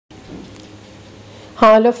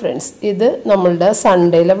Hello friends, ഇത് നമ്മളുടെ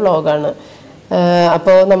സൺഡേയിലെ വ്ളോഗാണ്.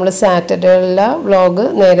 അപ്പോൾ നമ്മൾ സാറ്റർഡേയിലെ വ്ളോഗ്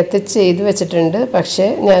നേരത്തെ ചെയ്ത് വെച്ചിട്ടുണ്ട്. പക്ഷേ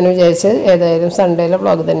ഞാൻ വിചാരിച്ച് ഏതായാലും സൺഡേയിലെ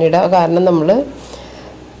വ്ളോഗ് തന്നെ ഇടാം. കാരണം നമ്മൾ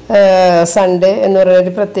സൺഡേ എന്ന്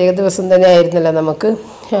പറയുന്നൊരു പ്രത്യേക ദിവസം തന്നെ ആയിരുന്നില്ല നമുക്ക്.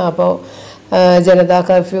 അപ്പോൾ ജനതാ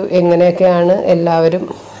കർഫ്യൂ എങ്ങനെയൊക്കെയാണ് എല്ലാവരും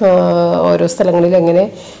ഓരോ സ്ഥലങ്ങളിൽ എങ്ങനെ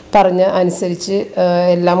പറഞ്ഞ അനുസരിച്ച്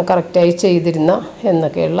എല്ലാം കറക്റ്റായി ചെയ്തിരുന്ന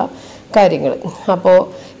എന്നൊക്കെയുള്ള കാര്യങ്ങൾ. അപ്പോൾ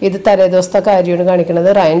ഇത് തലേദിവസത്തെ കാര്യമാണ് കാണിക്കുന്നത്.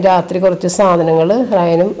 റയൻ രാത്രി കുറച്ച് സാധനങ്ങൾ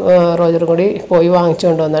റയനും റോജറും കൂടി പോയി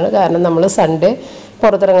വാങ്ങിച്ചുകൊണ്ട് വന്നതാണ്. കാരണം നമ്മൾ സൺഡേ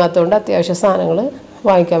പുറത്തിറങ്ങാത്തതുകൊണ്ട് അത്യാവശ്യ സാധനങ്ങൾ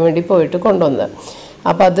വാങ്ങിക്കാൻ വേണ്ടി പോയിട്ട് കൊണ്ടുവന്നത്.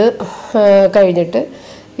 അപ്പോൾ അത് കഴിഞ്ഞിട്ട്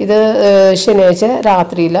ഇത് ശനിയാഴ്ച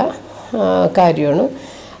രാത്രിയിലെ കാര്യമാണ്.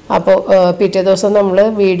 അപ്പോൾ പിറ്റേ ദിവസം നമ്മൾ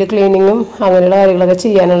വീട് ക്ലീനിങ്ങും അങ്ങനെയുള്ള കാര്യങ്ങളൊക്കെ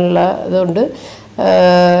ചെയ്യാനുള്ളതുകൊണ്ട്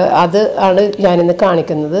അത് ആണ് ഞാനിന്ന്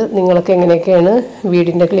കാണിക്കുന്നത്. നിങ്ങൾക്ക് എങ്ങനെയൊക്കെയാണ്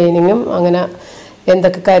വീടിൻ്റെ ക്ലീനിങ്ങും അങ്ങനെ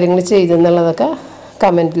എന്തൊക്കെ കാര്യങ്ങൾ ചെയ്തെന്നുള്ളതൊക്കെ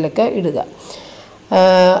കമൻറ്റിലൊക്കെ ഇടുക.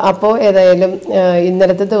 അപ്പോൾ ഏതായാലും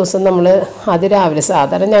ഇന്നലത്തെ ദിവസം നമ്മൾ അതിരാവിലെ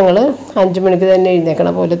സാധാരണ ഞങ്ങൾ 5 മണിക്ക് തന്നെ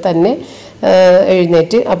എഴുന്നേക്കണ പോലെ തന്നെ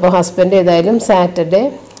എഴുന്നേറ്റ്, അപ്പോൾ ഹസ്ബൻഡ് ഏതായാലും സാറ്റർഡേ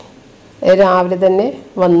രാവിലെ തന്നെ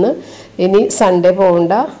വന്ന് ഇനി സൺഡേ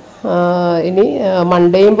പോകണ്ട, ഇനി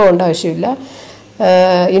മൺഡേയും പോകേണ്ട ആവശ്യമില്ല,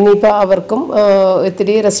 ഇനിയിപ്പോൾ അവർക്കും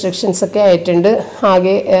ഇത്തിരി റെസ്ട്രിക്ഷൻസൊക്കെ ആയിട്ടുണ്ട്.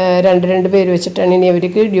 ആകെ 2 പേര് വെച്ചിട്ടാണ് ഇനി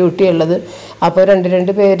അവർക്ക് ഡ്യൂട്ടി ഉള്ളത്. അപ്പോൾ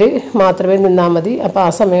 2 പേര് മാത്രമേ നിന്നാൽ മതി. അപ്പോൾ ആ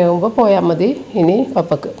സമയമാകുമ്പോൾ പോയാൽ മതി ഇനി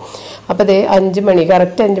പപ്പക്ക്. അപ്പോൾ അതേ 5 മണി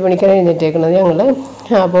കറക്റ്റ് 5 മണിക്കാണ് എഴുന്നേറ്റേക്കുന്നത് ഞങ്ങൾ.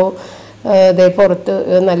 അപ്പോൾ അതേ പുറത്ത്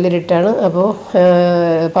നല്ലിരുട്ടാണ്. അപ്പോൾ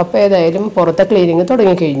പപ്പ ഏതായാലും പുറത്തെ ക്ലീനിങ്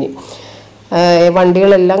തുടങ്ങിക്കഴിഞ്ഞ്.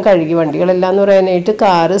 വണ്ടികളെല്ലാം കഴുകി. വണ്ടികളെല്ലാം എന്ന് പറയാനായിട്ട്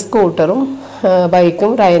കാറ്, സ്കൂട്ടറും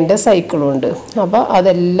ബൈക്കും റയൻ്റെ സൈക്കിളും ഉണ്ട്. അപ്പോൾ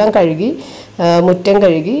അതെല്ലാം കഴുകി, മുറ്റം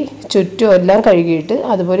കഴുകി, ചുറ്റും എല്ലാം കഴുകിയിട്ട്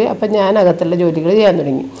അതുപോലെ അപ്പം ഞാൻ അകത്തുള്ള ജോലികൾ ചെയ്യാൻ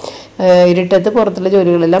തുടങ്ങി. ഇരുട്ടത്ത് പുറത്തുള്ള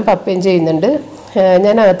ജോലികളെല്ലാം പപ്പയും ചെയ്യുന്നുണ്ട്.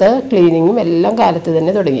 ഞാൻ അകത്ത് ക്ലീനിങ്ങും എല്ലാം കാലത്ത്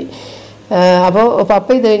തന്നെ തുടങ്ങി. അപ്പോൾ പപ്പ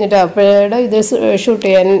ഇത് കഴിഞ്ഞിട്ട് അപ്പയുടെ ഇത് ഷൂട്ട്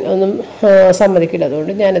ചെയ്യാൻ ഒന്നും സമ്മതിക്കില്ല,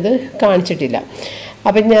 അതുകൊണ്ട് ഞാനത് കാണിച്ചിട്ടില്ല.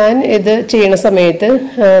 അപ്പം ഞാൻ ഇത് ചെയ്യണ സമയത്ത്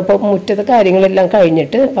ഇപ്പോൾ മുറ്റത്തെ കാര്യങ്ങളെല്ലാം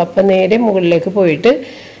കഴിഞ്ഞിട്ട് പപ്പ നേരെ മുകളിലേക്ക് പോയിട്ട്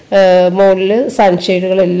മുകളിൽ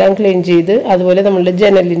സൺഷെയ്ഡുകളെല്ലാം ക്ലീൻ ചെയ്ത്, അതുപോലെ നമ്മളുടെ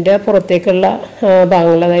ജനലിൻ്റെ പുറത്തേക്കുള്ള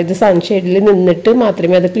ഭാഗങ്ങൾ, അതായത് സൺഷെയ്ഡിൽ നിന്നിട്ട്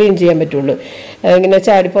മാത്രമേ അത് ക്ലീൻ ചെയ്യാൻ പറ്റുള്ളൂ. ഇങ്ങനെ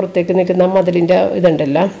ചാടി പുറത്തേക്ക് നിൽക്കുന്ന മതിലിൻ്റെ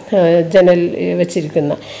ഇതുണ്ടല്ലോ, ജനൽ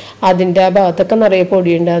വെച്ചിരിക്കുന്ന അതിൻ്റെ ആ ഭാഗത്തൊക്കെ നിറയെ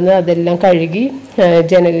പൊടിയുണ്ടാകുന്നത് അതെല്ലാം കഴുകി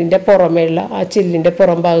ജനലിൻ്റെ പുറമേയുള്ള ആ ചില്ലിൻ്റെ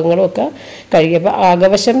പുറം ഭാഗങ്ങളുമൊക്കെ കഴുകി. അപ്പോൾ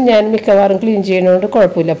ആകവശം ഞാൻ മിക്കവാറും ക്ലീൻ ചെയ്യുന്നതുകൊണ്ട്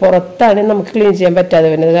കുഴപ്പമില്ല. പുറത്താണ് നമുക്ക് ക്ലീൻ ചെയ്യാൻ പറ്റാതെ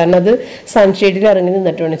വരുന്നത്, കാരണം അത് സൺഷെയ്ഡിൽ ഇറങ്ങി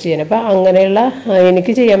നിന്നിട്ട് വേണം ചെയ്യാൻ. അപ്പോൾ അങ്ങനെയുള്ള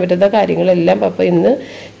എനിക്ക് ചെയ്യാൻ പറ്റുന്ന കാര്യങ്ങളെല്ലാം പപ്പ ഇന്ന്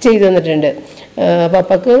ചെയ്തു തന്നിട്ടുണ്ട്.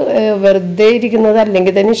 പപ്പക്ക് വെറുതെ ഇരിക്കുന്നത്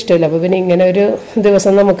അല്ലെങ്കിൽ തന്നെ ഇഷ്ടമില്ല. അപ്പോൾ പിന്നെ ഇങ്ങനെ ഒരു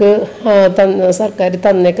ദിവസം നമുക്ക് സർക്കാർ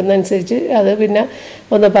തന്നേക്കുന്നതനുസരിച്ച് അത് പിന്നെ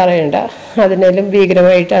ഒന്നും പറയണ്ട. അതിനാലും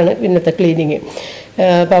ഭീകരമായിട്ടാണ് ഇന്നത്തെ ക്ലീനിങ്.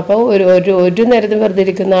 പപ്പ ഒരു നേരത്തും വെറുതെ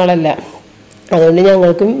ഇരിക്കുന്ന ആളല്ല, അതുകൊണ്ട്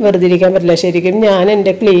ഞങ്ങൾക്കും വെറുതെ ഇരിക്കാൻ പറ്റില്ല. ശരിക്കും ഞാൻ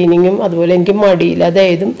എൻ്റെ ക്ലീനിങ്ങും അതുപോലെ എനിക്ക് മടിയില്ല.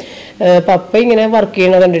 അതായത് പപ്പ ഇങ്ങനെ വർക്ക്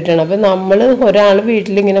ചെയ്യണ കണ്ടിട്ടാണ്. അപ്പം നമ്മൾ ഒരാൾ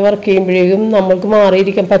വീട്ടിലിങ്ങനെ വർക്ക് ചെയ്യുമ്പോഴേക്കും നമ്മൾക്ക്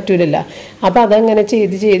മാറിയിരിക്കാൻ പറ്റൂലല്ലോ. അപ്പോൾ അതങ്ങനെ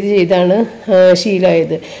ചെയ്താണ്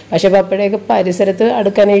ശീലമായത്. പക്ഷെ പപ്പയുടെയൊക്കെ പരിസരത്ത്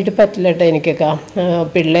അടുക്കാനായിട്ട് പറ്റില്ല കേട്ടോ എനിക്കൊക്കെ.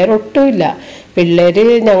 പിള്ളേരൊട്ടുമില്ല. പിള്ളേർ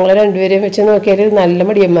ഞങ്ങൾ 2 പേരെയും വെച്ച് നോക്കിയാൽ നല്ല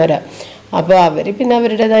മടിയന്മാരാണ്. അപ്പോൾ അവർ പിന്നെ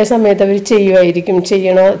അവരുടേതായ സമയത്ത് അവർ ചെയ്യുമായിരിക്കും.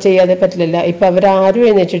 ചെയ്യാതെ പറ്റില്ല. ഇപ്പം അവരാരും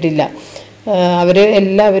എഴുന്നേറ്റിട്ടില്ല, അവർ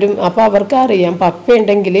എല്ലാവരും. അപ്പോൾ അവർക്ക് അറിയാം പപ്പ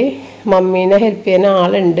ഉണ്ടെങ്കിൽ മമ്മീനെ ഹെൽപ്പ് ചെയ്യാൻ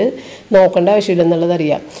ആളുണ്ട്, നോക്കേണ്ട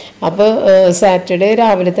ആവശ്യമില്ലെന്നുള്ളതറിയാം. അപ്പോൾ സാറ്റർഡേ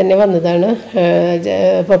രാവിലെ തന്നെ വന്നതാണ്,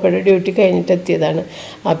 പപ്പയുടെ ഡ്യൂട്ടി കഴിഞ്ഞിട്ട് എത്തിയതാണ്.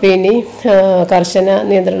 അപ്പോൾ ഇനി കർശന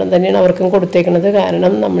നിയന്ത്രണം തന്നെയാണ് അവർക്കും കൊടുത്തേക്കുന്നത്.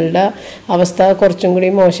 കാരണം നമ്മളുടെ അവസ്ഥ കുറച്ചും കൂടി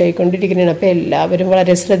മോശമായിക്കൊണ്ടിരിക്കുന്നതാണ്. അപ്പോൾ എല്ലാവരും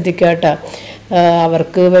വളരെ ശ്രദ്ധിക്കുക കേട്ടോ.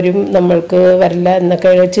 അവർക്ക് വരും നമ്മൾക്ക് വരില്ല എന്നൊക്കെ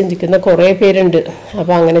ചിന്തിക്കുന്ന കുറേ പേരുണ്ട്.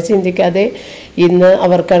 അപ്പോൾ അങ്ങനെ ചിന്തിക്കാതെ ഇന്ന്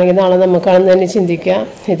അവർക്കാണെങ്കിൽ നാളെ നമുക്കാണെന്ന് തന്നെ ചിന്തിക്കുക.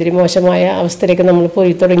 ഇതിരി മോശമായ അവസ്ഥയിലേക്ക് നമ്മൾ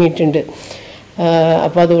പോയി തുടങ്ങിയിട്ടുണ്ട്.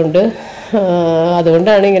 അപ്പോൾ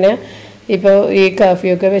അതുകൊണ്ടാണ് ഇങ്ങനെ ഇപ്പോൾ ഈ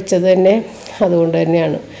കാഫിയൊക്കെ വെച്ചത് തന്നെ അതുകൊണ്ട്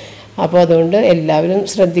തന്നെയാണ്. അപ്പോൾ അതുകൊണ്ട് എല്ലാവരും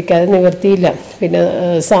ശ്രദ്ധിക്കാതെ നിവർത്തിയില്ല. പിന്നെ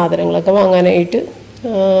സാധനങ്ങളൊക്കെ വാങ്ങാനായിട്ട്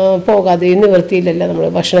പോകാതെയും നിവർത്തിയില്ലല്ലോ, നമ്മൾ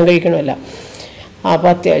ഭക്ഷണം കഴിക്കണമല്ലോ. അപ്പോൾ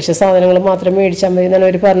അത്യാവശ്യ സാധനങ്ങൾ മാത്രം മേടിച്ചാൽ മതി എന്നാണ്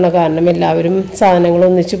അവർ പറഞ്ഞത്. കാരണം എല്ലാവരും സാധനങ്ങൾ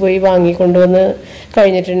ഒന്നിച്ച് പോയി വാങ്ങിക്കൊണ്ടുവന്ന്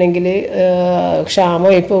കഴിഞ്ഞിട്ടുണ്ടെങ്കിൽ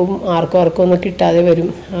ക്ഷാമമായി പോവും, ആർക്കും ഒന്നും കിട്ടാതെ വരും.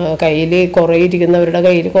 കയ്യിൽ കുറേ ഇരിക്കുന്നവരുടെ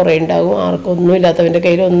കയ്യിൽ കുറേ ഉണ്ടാകും, ആർക്കൊന്നും ഇല്ലാത്തവൻ്റെ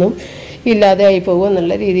കയ്യിലൊന്നും ഇല്ലാതെ ആയിപ്പോകും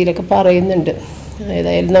എന്നുള്ള രീതിയിലൊക്കെ പറയുന്നുണ്ട്.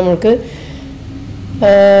 ഏതായാലും നമ്മൾക്ക്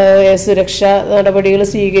സുരക്ഷാ നടപടികൾ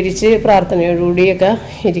സ്വീകരിച്ച് പ്രാർത്ഥനയോടുകൂടിയൊക്കെ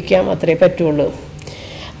ഇരിക്കാം, അത്രേ പറ്റുള്ളൂ.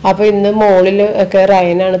 അപ്പോൾ ഇന്ന് മോളിൽ ഒക്കെ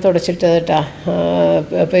റയനാണ് തുടച്ചിട്ടത് കേട്ടോ.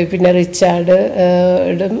 അപ്പോൾ പിന്നെ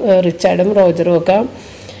റിച്ചാർഡും റോജറും ഒക്കെ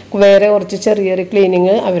വേറെ കുറച്ച് ചെറിയൊരു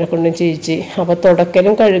ക്ലീനിങ് അവരെ കൊണ്ടും ചെയ്യിച്ച്. അപ്പോൾ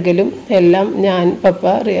തുടക്കലും കഴുകലും എല്ലാം ഞാൻ, പപ്പ,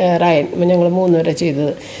 റയൻ, ഞങ്ങൾ 3 പേരെ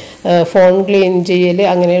ചെയ്തത്. ഫോൺ ക്ലീൻ ചെയ്യൽ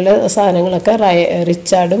അങ്ങനെയുള്ള സാധനങ്ങളൊക്കെ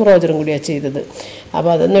റിച്ചാർഡും റോജറും കൂടിയാണ് ചെയ്തത്. അപ്പോൾ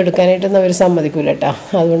അതൊന്നും എടുക്കാനായിട്ടൊന്നും അവർ സമ്മതിക്കൂല കേട്ടോ.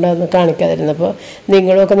 അതുകൊണ്ട് അതൊന്നും കാണിക്കാതിരുന്നു. അപ്പോൾ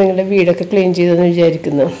നിങ്ങളൊക്കെ നിങ്ങളുടെ വീടൊക്കെ ക്ലീൻ ചെയ്തെന്ന്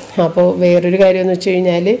വിചാരിക്കുന്നു. അപ്പോൾ വേറൊരു കാര്യമെന്ന് വെച്ച്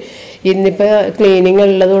കഴിഞ്ഞാൽ ഇന്നിപ്പോൾ ക്ലീനിങ്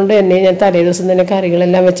ഉള്ളതുകൊണ്ട് തന്നെ ഞാൻ തലേ ദിവസം തന്നെ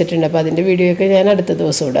കറികളെല്ലാം വെച്ചിട്ടുണ്ട്. അപ്പോൾ അതിൻ്റെ വീഡിയോ ഒക്കെ ഞാൻ അടുത്ത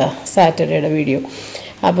ദിവസം ഇടാം, സാറ്റർഡേയുടെ വീഡിയോ.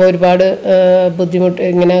 അപ്പോൾ ഒരുപാട് ബുദ്ധിമുട്ട്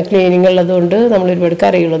ഇങ്ങനെ ക്ലീനിങ് ഉള്ളതുകൊണ്ട് നമ്മൾ ഒരുപാട്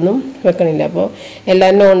കറികളൊന്നും വെക്കണില്ല. അപ്പോൾ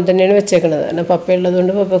എല്ലാം നോൺ തന്നെയാണ് വെച്ചേക്കണത്. കാരണം പപ്പ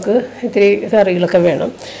ഉള്ളതുകൊണ്ട് പപ്പക്ക് ഇത്തിരി കറികളൊക്കെ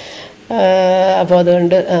വേണം. അപ്പോൾ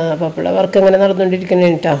അതുകൊണ്ട് പപ്പയുടെ വർക്ക് അങ്ങനെ നടന്നുകൊണ്ടിരിക്കണേ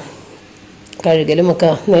കേട്ടോ. കഴുകലും ഒക്കെ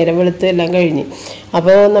നേരം വെളുത്ത് എല്ലാം കഴിഞ്ഞ്.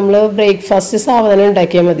 അപ്പോൾ നമ്മൾ ബ്രേക്ക്ഫാസ്റ്റ് സാവധാനം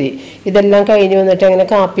ഉണ്ടാക്കിയാൽ മതി. ഇതെല്ലാം കഴിഞ്ഞ് വന്നിട്ട് അങ്ങനെ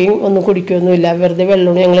കാപ്പിയും ഒന്നും കുടിക്കുകയൊന്നുമില്ല. വെറുതെ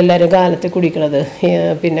വെള്ളമാണ് ഞങ്ങളെല്ലാവരും കാലത്ത് കുടിക്കണത്.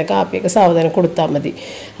 പിന്നെ കാപ്പിയൊക്കെ സാവധാനം കൊടുത്താൽ മതി.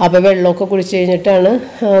 അപ്പോൾ വെള്ളമൊക്കെ കുടിച്ച് കഴിഞ്ഞിട്ടാണ്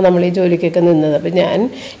നമ്മൾ ഈ ജോലിക്കൊക്കെ നിന്നത്. അപ്പോൾ ഞാൻ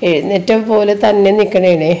എഴുന്നേറ്റ പോലെ തന്നെ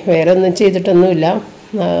നിൽക്കണേണേ, വേറെ ഒന്നും ചെയ്തിട്ടൊന്നുമില്ല.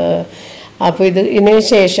 അപ്പോൾ ഇതിന്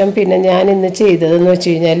ശേഷം പിന്നെ ഞാൻ ഇന്ന് ചെയ്തതെന്ന്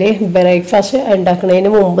വെച്ച് കഴിഞ്ഞാൽ ബ്രേക്ക്ഫാസ്റ്റ്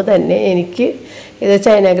ഉണ്ടാക്കുന്നതിന് മുമ്പ് തന്നെ എനിക്ക് ഇത്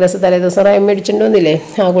ചൈന ഗ്രാസ് തലേ ദിവസം റയം മേടിച്ചിട്ടുണ്ടോന്നില്ലേ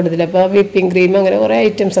ആ കൂട്ടത്തിൽ. അപ്പോൾ വിപ്പിംഗ് ക്രീം അങ്ങനെ കുറേ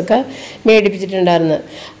ഐറ്റംസൊക്കെ മേടിപ്പിച്ചിട്ടുണ്ടായിരുന്നു.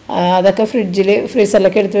 അതൊക്കെ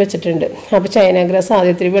ഫ്രീസറിലൊക്കെ എടുത്ത് വെച്ചിട്ടുണ്ട്. അപ്പോൾ ചൈന ഗ്രാസ്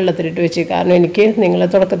ആദ്യം ഇത്തിരി വെള്ളത്തിലിട്ട് വെച്ച്. കാരണം എനിക്ക് നിങ്ങളെ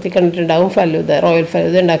തുടക്കത്തിൽ കണ്ടിട്ടുണ്ടാകും റോയൽ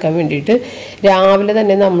ഫലൂദ ഉണ്ടാക്കാൻ വേണ്ടിയിട്ട് രാവിലെ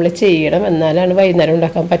തന്നെ നമ്മൾ ചെയ്യണം, എന്നാലാണ് വൈകുന്നേരം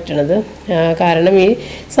ഉണ്ടാക്കാൻ പറ്റണത്. കാരണം ഈ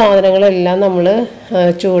സാധനങ്ങളെല്ലാം നമ്മൾ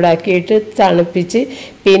ചൂടാക്കിയിട്ട് തണുപ്പിച്ച്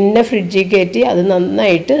പിന്നെ ഫ്രിഡ്ജിൽ കയറ്റി അത്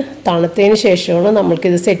നന്നായിട്ട് തണുത്തതിന് ശേഷമാണ്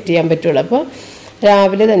നമ്മൾക്കിത് സെറ്റ് ചെയ്യാൻ പറ്റുള്ളൂ. അപ്പോൾ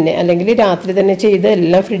രാവിലെ തന്നെ അല്ലെങ്കിൽ രാത്രി തന്നെ ചെയ്ത്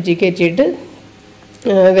എല്ലാം ഫ്രിഡ്ജിൽ കയറ്റിയിട്ട്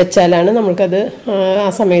വെച്ചാലാണ് നമ്മൾക്കത് ആ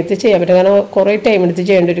സമയത്ത് ചെയ്യാൻ പറ്റും. കാരണം കുറേ ടൈം എടുത്ത്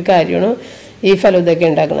ചെയ്യേണ്ട ഒരു കാര്യമാണ് ഈ ഫലൂദയൊക്കെ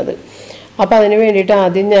ഉണ്ടാക്കുന്നത്. അപ്പോൾ അതിന് വേണ്ടിയിട്ട്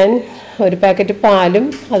ആദ്യം ഞാൻ ഒരു പാക്കറ്റ് പാലും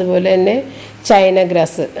അതുപോലെ തന്നെ ചൈന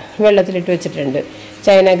ഗ്രാസ് വെള്ളത്തിലിട്ട് വെച്ചിട്ടുണ്ട്.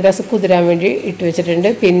 ചൈന ഗ്രാസ് കുതിരാൻ വേണ്ടി ഇട്ട് വെച്ചിട്ടുണ്ട്.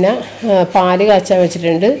 പിന്നെ പാല് കാച്ചാൻ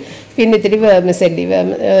വെച്ചിട്ടുണ്ട്. പിന്നെ ഇത്തിരി വേർമിസെല്ലി,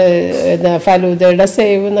 ഫലൂദയുടെ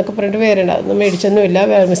സേവ് എന്നൊക്കെ പറഞ്ഞിട്ട് വേറെ അതൊന്നും മേടിച്ചൊന്നുമില്ല,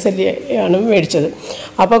 വേർമിസെല്ലിയാണ് മേടിച്ചത്.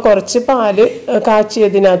 അപ്പോൾ കുറച്ച് പാല്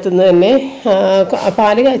കാച്ചിയതിനകത്ത് നിന്ന് തന്നെ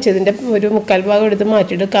പാല് കാച്ചിയതിൻ്റെ ഒരു 1/4 ഭാഗം എടുത്ത്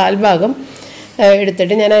മാറ്റിയിട്ട് 1/4 ഭാഗം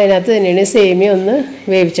എടുത്തിട്ട് ഞാൻ അതിനകത്ത് തന്നെയാണ് സേമിയ ഒന്ന്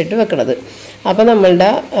വേവിച്ചിട്ട് വെക്കണത്. അപ്പോൾ നമ്മളുടെ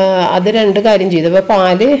അത് 2 കാര്യം ചെയ്തു. അപ്പോൾ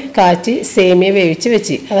പാല് കാച്ചി സേമിയ വേവിച്ച്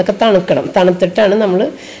വെച്ച് അതൊക്കെ തണുക്കണം. തണുത്തിട്ടാണ് നമ്മൾ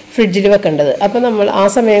ഫ്രിഡ്ജിൽ വെക്കേണ്ടത്. അപ്പോൾ നമ്മൾ ആ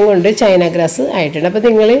സമയം കൊണ്ട് ചൈന ഗ്രാസ് ആയിട്ടുണ്ട്. അപ്പോൾ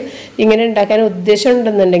നിങ്ങൾ ഇങ്ങനെ ഉണ്ടാക്കാൻ ഉദ്ദേശം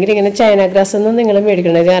ഉണ്ടെന്നുണ്ടെങ്കിൽ ഇങ്ങനെ ചൈന ഗ്രാസ് ഒന്നും നിങ്ങൾ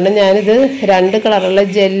മേടിക്കണത്. കാരണം ഞാനിത് 2 കളറുള്ള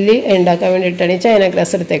ജെല്ലി ഉണ്ടാക്കാൻ വേണ്ടിയിട്ടാണ് ഈ ചൈന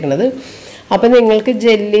ഗ്രാസ് എടുത്തേക്കുന്നത്. അപ്പോൾ നിങ്ങൾക്ക്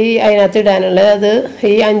ജെല്ലി അതിനകത്ത് ഇടാനുള്ളത് അത്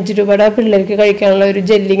ഈ 5 രൂപയുടെ പിള്ളേർക്ക് കഴിക്കാനുള്ള ഒരു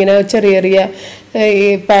ജെല്ലി ഇങ്ങനെ ചെറിയ ചെറിയ ഈ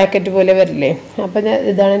പാക്കറ്റ് പോലെ വരില്ലേ. അപ്പോൾ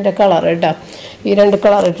ഇതാണ് എൻ്റെ കളർ കേട്ടോ. ഈ 2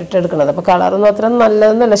 കളർ ഇട്ടിട്ട് എടുക്കുന്നത്. അപ്പോൾ കളറൊന്നും അത്ര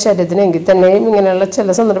നല്ലതെന്നല്ല ശരീരത്തിന്, എങ്കിൽ തന്നെയും ഇങ്ങനെയുള്ള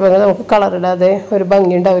ചില സന്ദർഭങ്ങളിൽ നമുക്ക് കളറിടാതെ ഒരു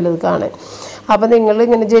ഭംഗി ഉണ്ടാവില്ല ഇത് കാണാൻ. അപ്പോൾ നിങ്ങൾ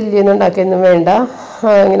ഇങ്ങനെ ജെല്ലിയൊന്നും ഉണ്ടാക്കിയൊന്നും വേണ്ട.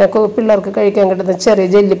 ഇങ്ങനെ പിള്ളേർക്ക് കഴിക്കാൻ കിട്ടുന്ന ചെറിയ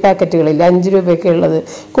ജെല്ലി പാക്കറ്റുകളില്ല, 5 രൂപയൊക്കെ ഉള്ളത്,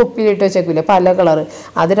 കുപ്പിയിലിട്ട് വെച്ചേക്കില്ല പല കളറ്.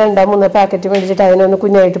 അത് 2-3 പാക്കറ്റ് മേടിച്ചിട്ട് അതിനൊന്ന്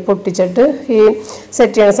കുഞ്ഞായിട്ട് പൊട്ടിച്ചിട്ട് ഈ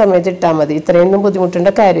സെറ്റ് ചെയ്യുന്ന സമയത്ത് ഇട്ടാൽ മതി. ഇത്രയൊന്നും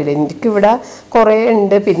ബുദ്ധിമുട്ടേണ്ട കാര്യമില്ല. എനിക്കിവിടെ കുറേ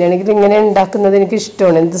ഉണ്ട്. പിന്നെ ആണെങ്കിൽ ഇങ്ങനെ ഉണ്ടാക്കുന്നത് എനിക്ക്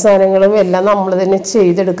ഇഷ്ടമാണ്. എന്ത് സാധനങ്ങളും എല്ലാം നമ്മൾ തന്നെ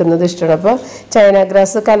ചെയ്തെടുക്കുന്നത് ഇഷ്ടമാണ്. അപ്പോൾ ചൈന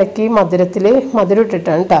ഗ്രാസ് കലക്കി മധുരം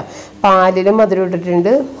ഇട്ടിട്ടാണ് കേട്ടോ. പാലിൽ മധുരം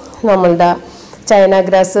ഇട്ടിട്ടുണ്ട്. നമ്മളുടെ ചൈന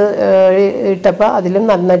ഗ്രാസ് ഇട്ടപ്പോൾ അതിലും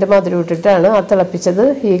നന്നായിട്ട് മധുരം ഇട്ടിട്ടാണ് ആ തിളപ്പിച്ചത്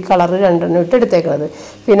ഈ കളറ് 2 ഇട്ട് എടുത്തേക്കുന്നത്.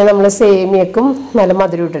 പിന്നെ നമ്മൾ സേമിയക്കും നല്ല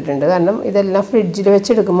മധുരം ഇട്ടിട്ടുണ്ട്. കാരണം ഇതെല്ലാം ഫ്രിഡ്ജിൽ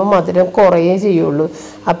വെച്ചെടുക്കുമ്പോൾ മധുരം കുറയേ ചെയ്യുള്ളൂ.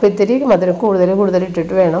 അപ്പോൾ ഇത്തിരി മധുരം കൂടുതൽ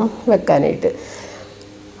ഇട്ടിട്ട് വേണം വെക്കാനായിട്ട്.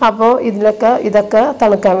 അപ്പോൾ ഇതൊക്കെ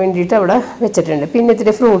തണുക്കാൻ വേണ്ടിയിട്ട് അവിടെ വെച്ചിട്ടുണ്ട്. പിന്നെ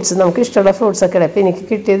ഇത്തിരി ഫ്രൂട്ട്സ്, നമുക്ക് ഇഷ്ടമുള്ള ഫ്രൂട്ട്സൊക്കെ ഇടാം. അപ്പോൾ എനിക്ക്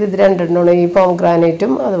കിട്ടിയത് ഇത് 2 ഈ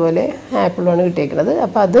പോംഗ്രാനൈറ്റും അതുപോലെ ആപ്പിളുമാണ് കിട്ടിയിരിക്കുന്നത്.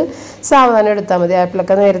 അപ്പോൾ അത് സാവധാനം എടുത്താൽ മതി.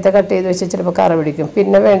 ആപ്പിളൊക്കെ നേരത്തെ കട്ട് ചെയ്ത് വെച്ച് ചിലപ്പോൾ കറ പിടിക്കും.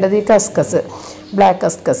 പിന്നെ വേണ്ടത് ഈ ബ്ലാക്ക്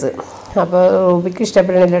കസ്കസ്. അപ്പോൾ റൂബിക്ക്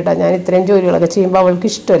ഇഷ്ടപ്പെടണില്ല കേട്ടോ. ഞാൻ ഇത്രയും ജോലികളൊക്കെ ചെയ്യുമ്പോൾ അവൾക്ക്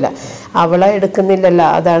ഇഷ്ടമല്ല, അവളെ എടുക്കുന്നില്ലല്ലോ.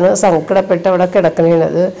 അതാണ് സങ്കടപ്പെട്ട് അവിടെ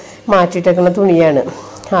കിടക്കണത്. മാറ്റിയിട്ടേക്കുന്ന തുണിയാണ്,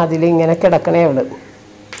 അതിലിങ്ങനെ കിടക്കണേ അവള്.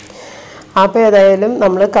 അപ്പോൾ ഏതായാലും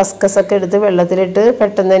നമ്മൾ കസ്കസൊക്കെ എടുത്ത് വെള്ളത്തിലിട്ട്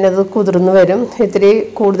പെട്ടെന്ന് തന്നെ അത് കുതിർന്ന് വരും. ഇത്തിരി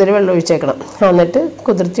കൂടുതൽ വെള്ളം ഒഴിച്ചേക്കണം. എന്നിട്ട്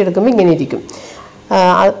കുതിർത്തിയെടുക്കുമ്പോൾ ഇങ്ങനെ ഇരിക്കും.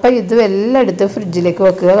 അപ്പോൾ ഇതെല്ലാം എടുത്ത് ഫ്രിഡ്ജിലേക്ക്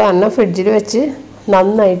വെക്കുക. കാരണം ഫ്രിഡ്ജിൽ വെച്ച്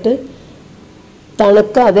നന്നായിട്ട്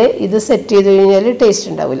തണുക്കാതെ ഇത് സെറ്റ് ചെയ്ത് കഴിഞ്ഞാൽ ടേസ്റ്റ്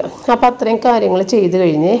ഉണ്ടാവില്ല. അപ്പോൾ അത്രയും കാര്യങ്ങൾ ചെയ്ത്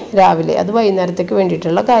കഴിഞ്ഞ് രാവിലെ അത് വൈകുന്നേരത്തേക്ക്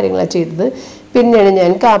വേണ്ടിയിട്ടുള്ള കാര്യങ്ങളാണ് ചെയ്തത്. പിന്നെയാണ്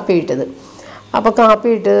ഞാൻ കാപ്പി ഇട്ടത്. അപ്പോൾ കാപ്പി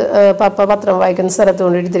ഇട്ട് പപ്പ പത്രം വായിക്കുന്ന സ്ഥലത്ത്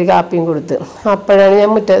കൊണ്ടിട്ട് ഇത്തിരി കാപ്പിയും കൊടുത്ത്. അപ്പോഴാണ്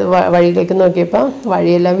ഞാൻ വഴിയിലേക്ക് നോക്കിയപ്പോൾ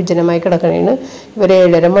വഴിയെല്ലാം വിജനമായി കിടക്കണേന്. ഒരു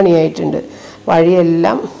 7:30 മണിയായിട്ടുണ്ട്.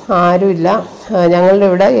 വഴിയെല്ലാം ആരുമില്ല. ഞങ്ങളുടെ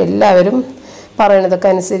ഇവിടെ എല്ലാവരും പറയണതൊക്കെ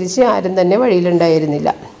അനുസരിച്ച് ആരും തന്നെ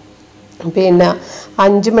വഴിയിലുണ്ടായിരുന്നില്ല. പിന്നെ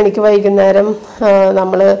 5 മണിക്ക് വൈകുന്നേരം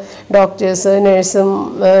നമ്മൾ ഡോക്ടേഴ്സ്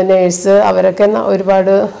നേഴ്സ് അവരൊക്കെ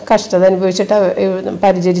ഒരുപാട് കഷ്ടത അനുഭവിച്ചിട്ട്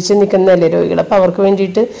പരിചരിച്ച് നിൽക്കുന്നതല്ലേ രോഗികൾ. അപ്പോൾ അവർക്ക്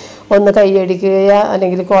വേണ്ടിയിട്ട് ഒന്ന് കൈയടിക്കുകയോ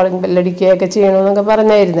അല്ലെങ്കിൽ കോളിംഗ് ബെല്ലടിക്കുകയൊക്കെ ചെയ്യണമെന്നൊക്കെ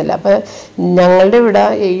പറഞ്ഞായിരുന്നില്ല. അപ്പോൾ ഞങ്ങളുടെ ഇവിടെ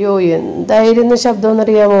അയ്യോ എന്തായിരുന്നു ശബ്ദം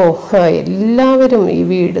എന്നറിയാമോ, എല്ലാവരും ഈ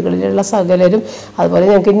വീടുകളിലുള്ള സകലരും. അതുപോലെ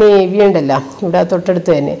ഞങ്ങൾക്ക് നേവി ഉണ്ടല്ലോ ഇവിടെ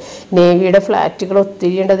തൊട്ടടുത്ത് തന്നെ, നേവിയുടെ ഫ്ലാറ്റുകൾ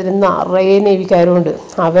ഒത്തിരി ഉണ്ട്, അതിൽ നിറയെ നേവിക്കാരുമുണ്ട്.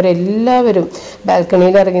 അവരെല്ലാവരും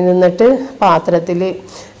ബാൽക്കണിയിൽ ഇറങ്ങി നിന്നിട്ട് പാത്രത്തിൽ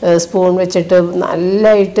സ്പൂൺ വെച്ചിട്ട്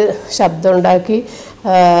നല്ലതായിട്ട് ശബ്ദം ഉണ്ടാക്കി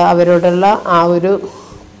അവരോടുള്ള ആ ഒരു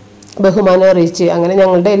ബഹുമാനം അറിയിച്ച്, അങ്ങനെ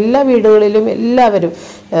ഞങ്ങളുടെ എല്ലാ വീടുകളിലും എല്ലാവരും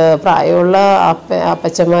പ്രായമുള്ള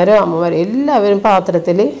അപ്പച്ചന്മാരും അമ്മമാരും എല്ലാവരും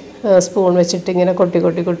പാത്രത്തിൽ സ്പൂൺ വെച്ചിട്ട് ഇങ്ങനെ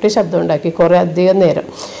കൊട്ടി ശബ്ദം ഉണ്ടാക്കി കുറേ അധികം നേരം.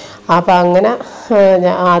 അപ്പം അങ്ങനെ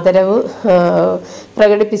ആദരവ്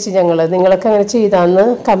പ്രകടിപ്പിച്ച് നിങ്ങളൊക്കെ അങ്ങനെ ചെയ്താന്ന്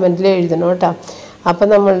കമൻറ്റിൽ എഴുതണം കേട്ടോ. അപ്പം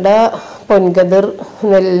നമ്മളുടെ പൊൻകതിർ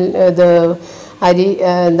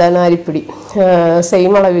അരിപ്പൊടി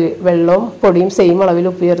സെയിം അളവിൽ വെള്ളവും പൊടിയും സെയിം അളവിൽ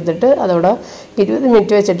ഉപ്പ് ചേർത്തിട്ട് അതോടെ 20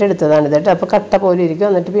 മിനിറ്റ് വെച്ചിട്ട് എടുത്തതാണ് കേട്ടോ. അപ്പോൾ കട്ട പോലെ ഇരിക്കും.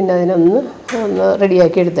 എന്നിട്ട് പിന്നെ അതിനൊന്ന്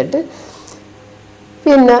റെഡിയാക്കി എടുത്തിട്ട്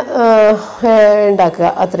പിന്നെ ഉണ്ടാക്കുക,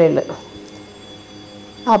 അത്രയേ ഉള്ളൂ.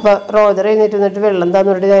 അപ്പോൾ റോജർ എഴുന്നേറ്റ് വന്നിട്ട് വെള്ളം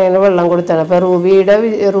തന്നിട്ട് ഞാൻ അങ്ങനെ വെള്ളം കൊടുത്താണ്. അപ്പോൾ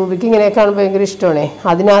റൂബിക്ക് ഇങ്ങനെയൊക്കെ കാണുമ്പോൾ ഭയങ്കര ഇഷ്ടമാണേ.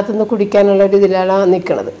 അതിനകത്തുനിന്ന് കുടിക്കാനുള്ള ഒരു ഇതിലാണ്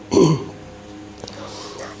നിൽക്കണത്.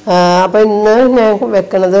 അപ്പോൾ ഇന്ന് ഞാൻ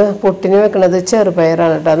പുട്ടിന് വെക്കണത്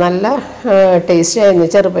ചെറുപയറാണ് കേട്ടോ. നല്ല ടേസ്റ്റ് ആയിരുന്നു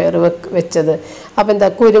ചെറുപയർ വെച്ചത്. അപ്പോൾ എന്താ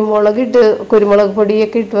കുരുമുളക്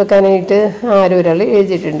പൊടിയൊക്കെ ഇട്ട് വെക്കാനായിട്ട് ആരും ഒരാൾ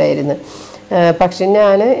എഴുതിയിട്ടുണ്ടായിരുന്നു. പക്ഷെ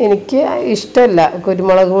എനിക്ക് ഇഷ്ടമല്ല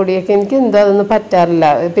കുരുമുളക് പൊടിയൊക്കെ, എനിക്ക് അതൊന്നും പറ്റാറില്ല.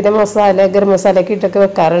 പിന്നെ ഗരം മസാലയൊക്കെ ഇട്ടൊക്കെ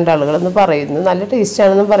വെക്കാറുണ്ട് ആളുകളെന്ന് പറയുന്നു, നല്ല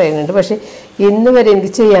ടേസ്റ്റാണെന്നും പറയുന്നുണ്ട്. പക്ഷേ ഇന്ന് വരെ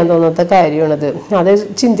എനിക്ക് ചെയ്യാൻ തോന്നാത്ത കാര്യമാണത്. അത്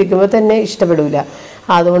ചിന്തിക്കുമ്പോൾ തന്നെ ഇഷ്ടപ്പെടില്ല,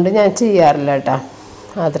 അതുകൊണ്ട് ഞാൻ ചെയ്യാറില്ല കേട്ടോ,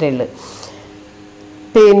 അത്രയേ ഉള്ളൂ.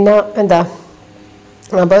 പിന്നെ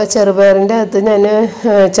അപ്പോൾ ചെറുപയറിൻ്റെ അകത്ത് ഞാൻ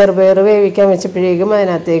ചെറുപയർ വേവിക്കാൻ വെച്ചപ്പോഴേക്കും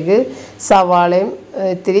അതിനകത്തേക്ക് സവാളയും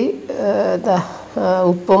ഇത്തിരി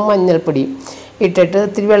ഉപ്പും മഞ്ഞൾപ്പൊടിയും ഇട്ടിട്ട്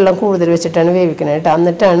ഇത്തിരി വെള്ളം കൂടുതൽ വെച്ചിട്ടാണ് വേവിക്കുന്നത് കേട്ടോ.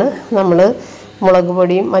 എന്നിട്ടാണ് നമ്മൾ മുളക്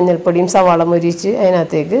പൊടിയും മഞ്ഞൾപ്പൊടിയും സവാള മുരിച്ച്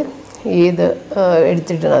അതിനകത്തേക്ക്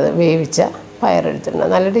എടുത്തിട്ടുള്ളത്, വേവിച്ച പയറെടുത്തിട്ടുണ്ട്.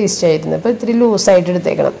 നല്ല ടേസ്റ്റായിരുന്നു. അപ്പോൾ ഇത്തിരി ലൂസായിട്ട്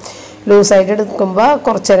എടുത്തേക്കണം. ലൂസായിട്ട് എടുക്കുമ്പോൾ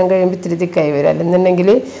കുറച്ച് നേരം കഴിയുമ്പോൾ ഇത്തിരി തിക്കായി വരും, അല്ലെന്നുണ്ടെങ്കിൽ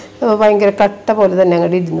ഭയങ്കര കട്ട പോലെ തന്നെ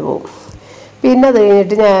അങ്ങോട്ട് ഇരുന്ന് പോകും. പിന്നെ അത്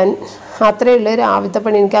കഴിഞ്ഞിട്ട് ഞാൻ അത്രയേ ഉള്ളൂ, രാവിലത്തെ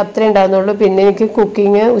പണി എനിക്ക് അത്രേ ഉണ്ടാകുന്നുള്ളൂ. പിന്നെ എനിക്ക്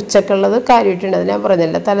കുക്കിങ് ഉച്ചക്കുള്ളത് കാര്യമായിട്ടുണ്ട്, അത് ഞാൻ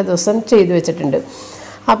പറഞ്ഞില്ല, തലേദിവസം ചെയ്ത് വെച്ചിട്ടുണ്ട്.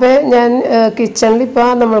 അപ്പോൾ ഞാൻ കിച്ചണിൽ ഇപ്പോൾ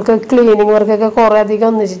നമ്മൾക്ക് ക്ലീനിങ് വർക്കൊക്കെ കുറേ അധികം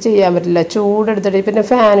ഒന്നിച്ച് ചെയ്യാൻ പറ്റില്ല, ചൂടെടുത്തിട്ട്. പിന്നെ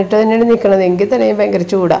ഫാനിട്ട് തന്നെയാണ് നിൽക്കണത്, എങ്കിൽ തന്നെ ഭയങ്കര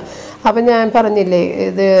ചൂടാണ്. അപ്പം ഞാൻ പറഞ്ഞില്ലേ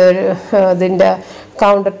ഇതിൻ്റെ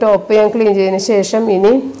കൗണ്ടർ ടോപ്പ് ഞാൻ ക്ലീൻ ചെയ്തതിന് ശേഷം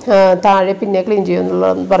ഇനി താഴെ പിന്നെ ക്ലീൻ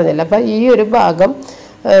ചെയ്യുമെന്നുള്ളതെന്ന് പറഞ്ഞില്ല. അപ്പം ഈ ഒരു ഭാഗം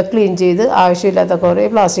ക്ലീൻ ചെയ്ത് ആവശ്യമില്ലാത്ത കുറേ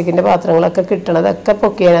പ്ലാസ്റ്റിക്കിൻ്റെ പാത്രങ്ങളൊക്കെ കിട്ടണതൊക്കെ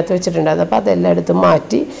പൊക്കിയതിനകത്ത് വെച്ചിട്ടുണ്ടായിരുന്നു. അപ്പോൾ അതെല്ലാം എടുത്ത്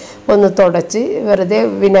മാറ്റി ഒന്ന് തുടച്ച് വെറുതെ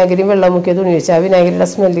വിനാഗിരിയും വെള്ളം മുക്കിയ തുണി വെച്ചാൽ ആ വിനാഗിരിയുടെ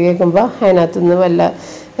സ്മെല്ല് കേൾക്കുമ്പോൾ അതിനകത്തുനിന്ന് വല്ല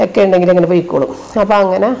ഒക്കെ ഉണ്ടെങ്കിൽ അങ്ങനെ പോയിക്കോളും. അപ്പോൾ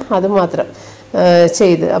അങ്ങനെ അത് മാത്രം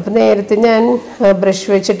ചെയ്ത്. അപ്പോൾ നേരത്തെ ഞാൻ ബ്രഷ്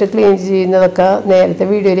വെച്ചിട്ട് ക്ലീൻ ചെയ്യുന്നതൊക്കെ നേരത്തെ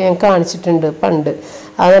വീഡിയോയിൽ ഞാൻ കാണിച്ചിട്ടുണ്ട് പണ്ട്.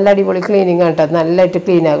 അത് നല്ല അടിപൊളി ക്ലീനിങ് ആണ് കേട്ടോ, നല്ലതായിട്ട്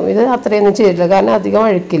ക്ലീൻ ആകും. ഇത് അത്രയൊന്നും ചെയ്തിട്ടില്ല, കാരണം അധികം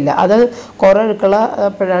അഴുക്കില്ല. അത് കുറേ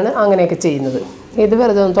അഴുക്കുള്ളപ്പോഴാണ് അങ്ങനെയൊക്കെ ചെയ്യുന്നത്. ഇത്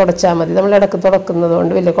വെറുതെ ഒന്ന് തുടച്ചാൽ മതി, നമ്മൾ ഇടയ്ക്ക് തുടക്കുന്നത്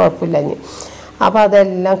കൊണ്ട് വലിയ കുഴപ്പമില്ല. അപ്പോൾ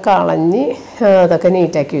അതെല്ലാം കളഞ്ഞ് അതൊക്കെ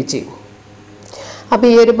നീറ്റാക്കി വെച്ച്. അപ്പോൾ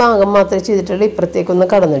ഈ ഒരു ഭാഗം മാത്രമേ ചെയ്തിട്ടുള്ളൂ, ഇപ്പുറത്തേക്കൊന്നും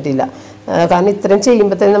കടന്നിട്ടില്ല. കാരണം ഇത്രയും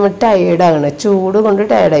ചെയ്യുമ്പോൾ തന്നെ നമ്മൾ ടയേർഡാകണം, ചൂട് കൊണ്ട്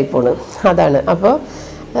ടയേർഡായി പോണ്, അതാണ്. അപ്പോൾ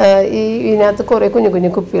ഇതിനകത്ത് കുറേ കുഞ്ഞു കുഞ്ഞു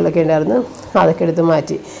കുപ്പികളൊക്കെ ഉണ്ടായിരുന്നു, അതൊക്കെ എടുത്ത്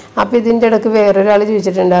മാറ്റി. അപ്പോൾ ഇതിൻ്റെ ഇടയ്ക്ക് വേറൊരാൾ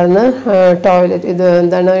ചോദിച്ചിട്ടുണ്ടായിരുന്നു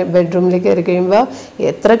ബെഡ്റൂമിൽ കയറി കഴിയുമ്പോൾ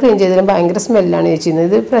എത്ര ക്ലീൻ ചെയ്താലും ഭയങ്കര സ്മെല്ലാണ് ചോദിച്ചിരുന്നത്.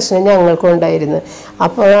 ഇത് പ്രശ്നം ഞങ്ങൾക്കും ഉണ്ടായിരുന്നു.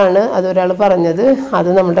 അപ്പോഴാണ് അതൊരാൾ പറഞ്ഞത്,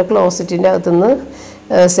 അത് നമ്മുടെ ക്ലോസറ്റിൻ്റെ അകത്തുനിന്ന്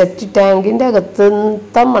സെപ്റ്റിക് ടാങ്കിൻ്റെ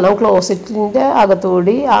അകത്തുനിന്ന് മണം ക്ലോസറ്റിൻ്റെ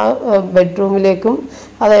അകത്തുകൂടി ആ ബെഡ്റൂമിലേക്കും,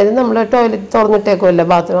 അതായത് നമ്മൾ ടോയ്ലറ്റ് തുറന്നിട്ടേക്കുമല്ലോ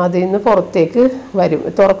ബാത്റൂം, അതിൽ നിന്ന് പുറത്തേക്ക് വരും.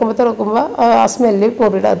 തുറക്കുമ്പോൾ ആ സ്മെല്ല്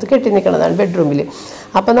മുറിയുടെ അകത്ത് കെട്ടി നിൽക്കുന്നതാണ് ബെഡ്റൂമിൽ.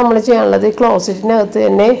 അപ്പോൾ നമ്മൾ ചെയ്യാനുള്ളത് ക്ലോസറ്റിനകത്ത്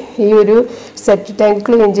തന്നെ ഈ ഒരു സെപ്റ്റിക് ടാങ്ക്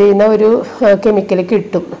ക്ലീൻ ചെയ്യുന്ന ഒരു കെമിക്കൽ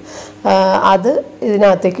കിട്ടും, അത്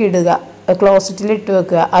ഇതിനകത്തേക്ക് ഇടുക, ക്ലോസറ്റിൽ ഇട്ട്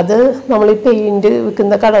വെക്കുക. അത് നമ്മൾ ഈ പെയിൻറ്റ്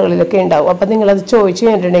വിൽക്കുന്ന കടകളിലൊക്കെ ഉണ്ടാവും. അപ്പോൾ നിങ്ങളത് ചോദിച്ച്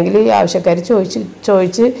കഴിഞ്ഞിട്ടുണ്ടെങ്കിൽ ഈ ആവശ്യക്കാർ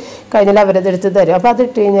ചോദിച്ച് കഴിഞ്ഞാൽ അവരതെടുത്ത് തരും. അപ്പോൾ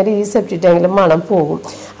അതിട്ട് കഴിഞ്ഞാൽ ഈ സെപ്റ്റിക് ടാങ്കിൽ മണം പോകും,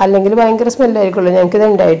 അല്ലെങ്കിൽ ഭയങ്കര സ്മെല്ലായിരിക്കുള്ളൂ. ഞങ്ങൾക്കിത്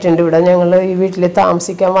ഉണ്ടായിട്ടുണ്ട് ഇവിടെ, ഞങ്ങൾ ഈ വീട്ടിൽ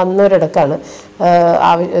താമസിക്കാൻ വന്നൊരിടക്കാണ്.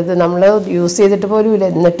 ഇത് നമ്മൾ യൂസ് ചെയ്തിട്ട് പോലും ഇല്ല,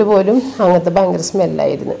 എന്നിട്ട് പോലും അങ്ങനത്തെ ഭയങ്കര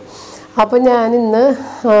സ്മെല്ലായിരുന്നു. അപ്പോൾ ഞാനിന്ന്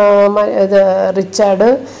ഇത് റിച്ചാർഡ്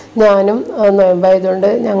ഞാനും നോയമ്പായതുകൊണ്ട്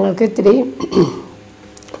ഞങ്ങൾക്ക് ഇത്തിരി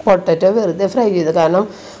പൊട്ടറ്റോ വെറുതെ ഫ്രൈ ചെയ്തു. കാരണം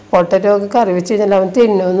പൊട്ടറ്റോ ഒക്കെ കറി വെച്ച് കഴിഞ്ഞാൽ അവൻ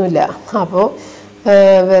തിന്നൊന്നുമില്ല. അപ്പോൾ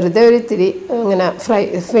വെറുതെ ഒരു ഇത്തിരി ഇങ്ങനെ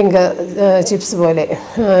ഫിംഗർ ചിപ്സ് പോലെ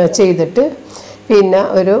ചെയ്തിട്ട് പിന്നെ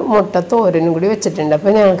ഒരു മുട്ട തോരനും കൂടി വെച്ചിട്ടുണ്ട്.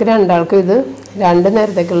 അപ്പോൾ ഞങ്ങൾക്ക് രണ്ടാൾക്കും ഇത് 2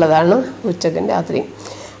 നേരത്തേക്കുള്ളതാണ്, ഉച്ചക്കും രാത്രിയും.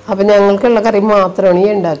 അപ്പോൾ ഞങ്ങൾക്കുള്ള കറി മാത്രമാണ് ഈ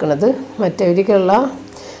ഉണ്ടാക്കുന്നത്. മറ്റവർക്കുള്ള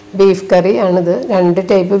ബീഫ് കറി ആണിത്. 2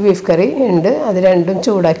 ടൈപ്പ് ബീഫ് കറി ഉണ്ട്. അത് രണ്ടും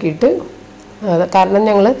ചൂടാക്കിയിട്ട്, കാരണം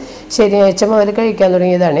ഞങ്ങൾ ശനിയാഴ്ച മുതൽ കഴിക്കാൻ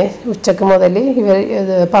തുടങ്ങിയതാണ്. ഉച്ചക്ക് മുതൽ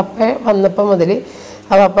ഇത് പപ്പ വന്നപ്പോൾ മുതൽ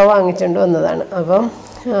ആ പപ്പ വാങ്ങിച്ചുകൊണ്ട് വന്നതാണ്.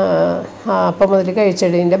 അപ്പം മുതൽ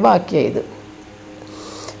കഴിച്ചതിൻ്റെ ബാക്കിയായത്.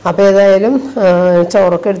 അപ്പോൾ ഏതായാലും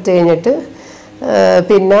ചോറൊക്കെ എടുത്തു കഴിഞ്ഞിട്ട്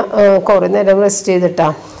പിന്നെ കുറേ നേരം റെസ്റ്റ്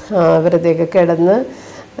ചെയ്തിട്ടാണ് വെറുതെയൊക്കെ കിടന്ന്.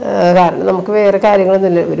 കാരണം നമുക്ക് വേറെ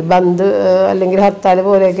കാര്യങ്ങളൊന്നുമില്ല, ഒരു ബന്ദ് അല്ലെങ്കിൽ ഹർത്താൽ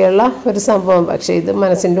പോലെയൊക്കെയുള്ള ഒരു സംഭവം. പക്ഷേ ഇത്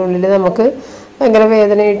മനസ്സിൻ്റെ ഉള്ളിൽ നമുക്ക് ഭയങ്കര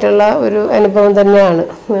വേദനയായിട്ടുള്ള ഒരു അനുഭവം തന്നെയാണ്.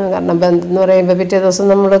 കാരണം ബന്ദ് എന്ന് പറയുമ്പോൾ പിറ്റേ ദിവസം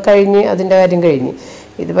നമ്മൾ കഴിഞ്ഞ് അതിൻ്റെ കാര്യം കഴിഞ്ഞ്.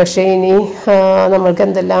 ഇത് പക്ഷേ ഇനി നമ്മൾക്ക്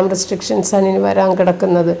എന്തെല്ലാം റെസ്ട്രിക്ഷൻസാണ് ഇനി വരാൻ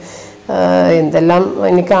കിടക്കുന്നത്, എന്തെല്ലാം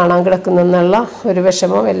ഇനി കാണാൻ കിടക്കുന്നെന്നുള്ള ഒരു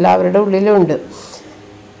വിഷമം എല്ലാവരുടെ ഉള്ളിലുണ്ട്.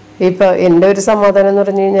 ഇപ്പോൾ എൻ്റെ ഒരു സമാധാനം എന്ന്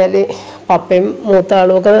പറഞ്ഞു കഴിഞ്ഞാൽ പപ്പയും മൂത്ത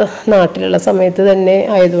ആളുമൊക്കെ നാട്ടിലുള്ള സമയത്ത് തന്നെ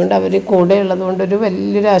ആയതുകൊണ്ട് അവർ കൂടെ ഉള്ളതുകൊണ്ട് ഒരു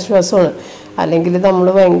വലിയൊരു ആശ്വാസമാണ്. അല്ലെങ്കിൽ നമ്മൾ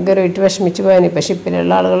ഭയങ്കരമായിട്ട് വിഷമിച്ച് പോയാൽ. ഇപ്പോൾ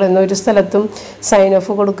ഷിപ്പിലുള്ള ആളുകളൊന്നും ഒരു സ്ഥലത്തും സൈൻ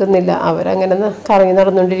ഓഫ് കൊടുക്കുന്നില്ല. അവരങ്ങനെ കറങ്ങി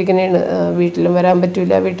നടന്നുകൊണ്ടിരിക്കുന്നതാണ്. വീട്ടിലും വരാൻ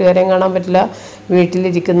പറ്റില്ല, വീട്ടുകാരെയും കാണാൻ പറ്റില്ല,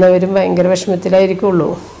 വീട്ടിലിരിക്കുന്നവരും ഭയങ്കര വിഷമത്തിലായിരിക്കുള്ളൂ.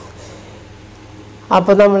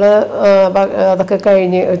 അപ്പോൾ നമ്മൾ അതൊക്കെ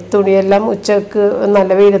കഴിഞ്ഞ് തുണിയെല്ലാം ഉച്ചക്ക്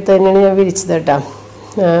നല്ല വെയിലത്ത് തന്നെയാണ് ഞാൻ വിരിച്ചത് കേട്ടോ.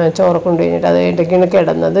 ചോറൊക്കെ കൊണ്ട് കഴിഞ്ഞിട്ട് അത്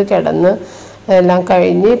കഴിഞ്ഞിട്ടൊക്കെയാണ് കിടന്ന് എല്ലാം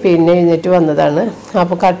കഴിഞ്ഞ് പിന്നെ എഴുന്നേറ്റ് വന്നതാണ്.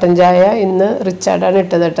 അപ്പോൾ കട്ടൻ ചായ ഇന്ന് റിച്ചാർഡാണ്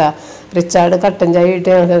ഇട്ടത് കേട്ടോ. റിച്ചാർഡ് കട്ടൻ ചായ ഇട്ട്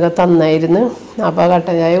ഞങ്ങൾക്കൊക്കെ തന്നായിരുന്നു. അപ്പോൾ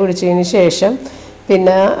കട്ടൻ ചായ കുടിച്ചതിന് ശേഷം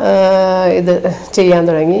പിന്നെ ഇത് ചെയ്യാൻ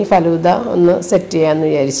തുടങ്ങി, ഫലൂദ ഒന്ന് സെറ്റ് ചെയ്യാമെന്ന്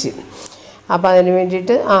വിചാരിച്ച്. അപ്പോൾ അതിന്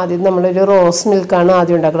വേണ്ടിയിട്ട് ആദ്യം നമ്മളൊരു റോസ് മിൽക്കാണ്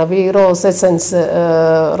ആദ്യം ഉണ്ടാക്കുന്നത്. അപ്പോൾ ഈ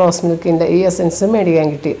റോസ് മിൽക്കിൻ്റെ ഈ എസൻസ്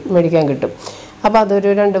മേടിക്കാൻ കിട്ടും. അപ്പോൾ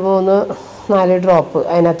അതൊരു 2-3-4 ഡ്രോപ്പ്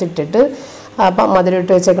അതിനകത്ത് ഇട്ടിട്ട്, അപ്പം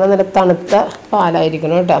മധുരമിട്ട് വെച്ചേക്കണം, നല്ല തണുത്ത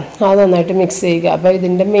പാലായിരിക്കണം കേട്ടോ. അത് നന്നായിട്ട് മിക്സ് ചെയ്യുക. അപ്പോൾ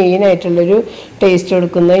ഇതിൻ്റെ മെയിനായിട്ടുള്ളൊരു ടേസ്റ്റ്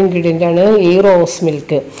കൊടുക്കുന്ന ഇൻഗ്രീഡിയൻ്റാണ് ഈ റോസ്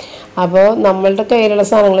മിൽക്ക്. അപ്പോൾ നമ്മളുടെ കയ്യിലുള്ള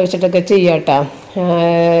സാധനങ്ങൾ വെച്ചിട്ടൊക്കെ ചെയ്യാം കേട്ടോ.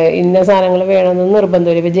 ഇന്ന സാധനങ്ങൾ വേണമെന്ന്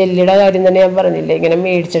നിർബന്ധമില്ല. ഇപ്പോൾ ജെല്ലിയുടെ കാര്യം തന്നെ ഞാൻ പറഞ്ഞില്ലേ, ഇങ്ങനെ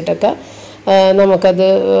മേടിച്ചിട്ടൊക്കെ നമുക്കത്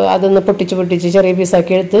അതൊന്ന് പൊട്ടിച്ച് ചെറിയ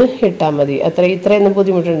പീസാക്കി എടുത്ത് ഇട്ടാൽ മതി. ഇത്രയൊന്നും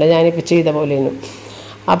ബുദ്ധിമുട്ടുണ്ട് ഞാനിപ്പോൾ ചെയ്ത പോലെയൊന്നും.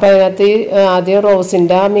 അപ്പോൾ അതിനകത്ത് ആദ്യം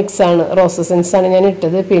റോസിൻ്റെ മിക്സാണ്, റോസ് എസൻസാണ് ഞാൻ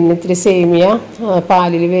ഇട്ടത്. പിന്നെ ഇത്തിരി സേമിയ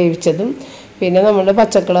പാലിൽ വേവിച്ചതും, പിന്നെ നമ്മൾ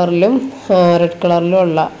പച്ച കളറിലും റെഡ് കളറിലും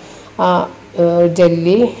ഉള്ള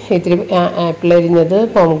ജെല്ലി, ഇത്തിരി ആപ്പിൾ അരിഞ്ഞത്,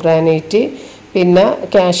 പോംഗ്രാനൈറ്റ്, പിന്നെ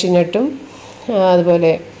കാഷ്യൂനട്ടും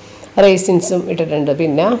അതുപോലെ റൈസിൻസും ഇട്ടിട്ടുണ്ട്.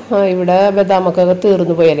 പിന്നെ ഇവിടെ ബദാമൊക്കെ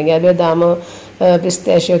തീർന്നു പോയി, അല്ലെങ്കിൽ ആ ബദാം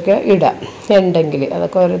പിസ്താഷ്യൊക്കെ ഇടാം ഉണ്ടെങ്കിൽ,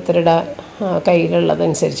 അതൊക്കെ ഓരോരുത്തരുടെ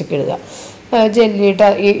കയ്യിലുള്ളതനുസരിച്ചൊക്കെ ഇടുക. ജെല്ലിയിട്ട്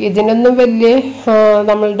ഇതിനൊന്നും വലിയ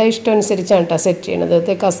നമ്മളുടെ ഇഷ്ടം അനുസരിച്ചാണ് കേട്ടോ സെറ്റ് ചെയ്യണത്.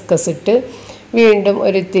 കസ്കസ് ഇട്ട് വീണ്ടും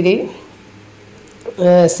ഒരിത്തിരി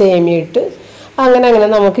സേമിയിട്ട് അങ്ങനെ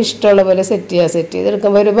നമുക്ക് ഇഷ്ടമുള്ള പോലെ സെറ്റ്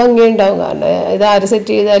ചെയ്തെടുക്കുമ്പോൾ ഒരു ഭംഗി ഉണ്ടാവും. കാരണം ഇത് ആര്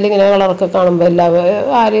സെറ്റ് ചെയ്താലും ഇങ്ങനെ കളറൊക്കെ കാണുമ്പോൾ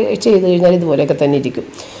ആര് ചെയ്ത് കഴിഞ്ഞാൽ ഇതുപോലെയൊക്കെ തന്നെ ഇരിക്കും,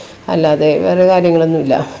 അല്ലാതെ വേറെ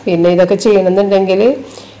കാര്യങ്ങളൊന്നുമില്ല. പിന്നെ ഇതൊക്കെ ചെയ്യണമെന്നുണ്ടെങ്കിൽ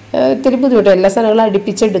ഇത്തിരി ബുദ്ധിമുട്ട്, എല്ലാ സാധനങ്ങളും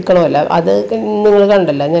അടുപ്പിച്ചെടുക്കണമല്ല. അത് നിങ്ങൾ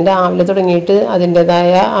കണ്ടല്ലോ, ഞാൻ രാവിലെ തുടങ്ങിയിട്ട്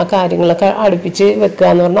അതിൻ്റേതായ ആ കാര്യങ്ങളൊക്കെ അടുപ്പിച്ച് വെക്കുക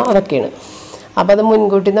എന്ന് പറഞ്ഞാൽ അതൊക്കെയാണ്. അപ്പോൾ അത്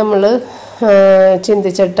മുൻകൂട്ടി നമ്മൾ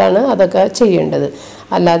ചിന്തിച്ചിട്ടാണ് അതൊക്കെ ചെയ്യേണ്ടത്.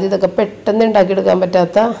 അല്ലാതെ ഇതൊക്കെ പെട്ടെന്ന് ഉണ്ടാക്കിയെടുക്കാൻ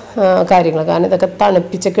പറ്റാത്ത കാര്യങ്ങൾ, കാരണം ഇതൊക്കെ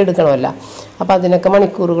തണുപ്പിച്ചൊക്കെ എടുക്കണമല്ല. അപ്പോൾ അതിനൊക്കെ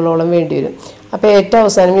മണിക്കൂറുകളോളം വേണ്ടി വരും. അപ്പോൾ ഏറ്റവും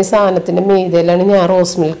അവസാനം ഈ സാധനത്തിൻ്റെ മീതയിലാണ് ഞാൻ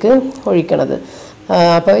റോസ് മിൽക്ക് ഒഴിക്കണത്.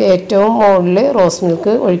 അപ്പോൾ ഏറ്റവും മുകളിൽ റോസ്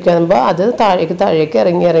മിൽക്ക് ഒഴിക്കുമ്പോൾ അത് താഴേക്ക്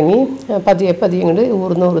ഇറങ്ങി പതിയെ ഇങ്ങോട്ട്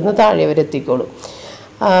ഊർന്ന് താഴെ വരെ എത്തിക്കോളും.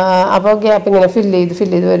 അപ്പോൾ ഗ്യാപ്പ് ഇങ്ങനെ ഫില്ല്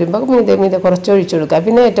ചെയ്ത് വരുമ്പോൾ മീതെ കുറച്ച് ഒഴിച്ചു കൊടുക്കുക.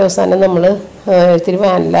 പിന്നെ ഏറ്റവും അവസാനം നമ്മൾ ഇത്തിരി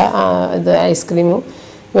വാനില ഇത് ഐസ്ക്രീമും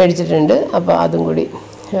മേടിച്ചിട്ടുണ്ട്. അപ്പോൾ അതും കൂടി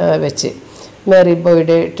വെച്ച്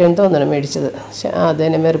മെറിബോയുടെ തോന്നണം മേടിച്ചത്, അത്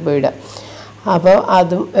തന്നെ മെറിബോയുടെ. അപ്പോൾ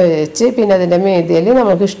അതും വെച്ച് പിന്നെ അതിൻ്റെ മേതയിൽ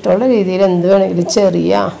നമുക്ക് ഇഷ്ടമുള്ള രീതിയിൽ എന്ത്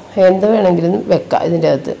വേണമെങ്കിലും വെക്കാം ഇതിൻ്റെ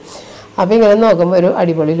അകത്ത്. അപ്പോൾ ഇങ്ങനെ നോക്കുമ്പോൾ ഒരു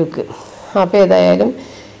അടിപൊളി ലുക്ക്. അപ്പോൾ ഏതായാലും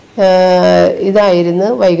ഇതായിരുന്നു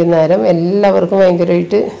വൈകുന്നേരം. എല്ലാവർക്കും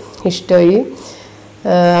ഭയങ്കരമായിട്ട് ഇഷ്ടമായി.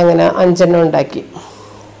 അങ്ങനെ 5 എണ്ണം ഉണ്ടാക്കി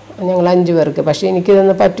ഞങ്ങൾ 5 പേർക്ക്. പക്ഷേ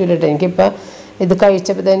എനിക്കിതൊന്നും പറ്റൂല കേട്ടോ. എനിക്കിപ്പോൾ ഇത്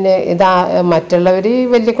കഴിച്ചപ്പോൾ തന്നെ മറ്റുള്ളവർ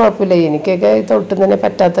വലിയ കുഴപ്പമില്ല, എനിക്കൊക്കെ തൊട്ടും തന്നെ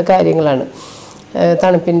പറ്റാത്ത കാര്യങ്ങളാണ്.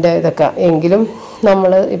 തണുപ്പിൻ്റെ ഇതൊക്കെ. എങ്കിലും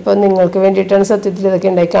നമ്മൾ ഇപ്പോൾ നിങ്ങൾക്ക് വേണ്ടിയിട്ടാണ് സത്യത്തിൽ ഇതൊക്കെ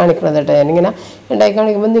ഉണ്ടാക്കി കാണിക്കുന്നത് കേട്ടോ. ഞാനിങ്ങനെ ഉണ്ടാക്കി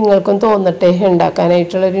കാണിക്കുമ്പോൾ നിങ്ങൾക്കും തോന്നട്ടെ,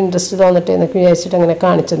 ഉണ്ടാക്കാനായിട്ടുള്ളൊരു ഇൻട്രസ്റ്റ് തോന്നട്ടെ എന്നൊക്കെ വിചാരിച്ചിട്ട് അങ്ങനെ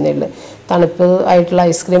കാണിച്ചതന്നേ ഉള്ളൂ. തണുപ്പ് ആയിട്ടുള്ള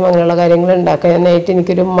ഐസ്ക്രീം അങ്ങനെയുള്ള കാര്യങ്ങൾ ഉണ്ടാക്കാനായിട്ട്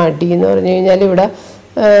എനിക്കൊരു മടി എന്ന് പറഞ്ഞു കഴിഞ്ഞാൽ ഇവിടെ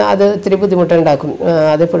അത് ഇത്തിരി ബുദ്ധിമുട്ടുണ്ടാക്കും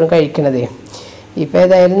അതെപ്പോഴും കഴിക്കണതേ. ഇപ്പോൾ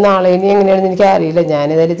ഏതായാലും നാളെ ഇനി എങ്ങനെയാണെന്ന് എനിക്ക് അറിയില്ല.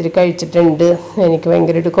 ഞാനേതായാലും ഇത്തിരി കഴിച്ചിട്ടുണ്ട്. എനിക്ക്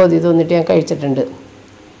ഭയങ്കരമായിട്ട് കൊതി തോന്നിയിട്ട് ഞാൻ കഴിച്ചിട്ടുണ്ട്.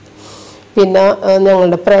 പിന്നെ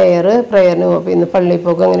ഞങ്ങളുടെ പ്രയറിന് പോകും. ഇന്ന് പള്ളിയിൽ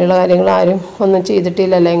പോക്ക് അങ്ങനെയുള്ള കാര്യങ്ങൾ ആരും ഒന്നും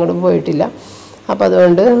ചെയ്തിട്ടില്ല, എല്ലാം ഇങ്ങോട്ടും പോയിട്ടില്ല. അപ്പോൾ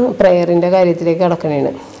അതുകൊണ്ട് പ്രയറിൻ്റെ കാര്യത്തിലേക്ക്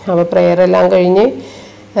കിടക്കണേണ്. അപ്പോൾ പ്രയറെല്ലാം കഴിഞ്ഞ്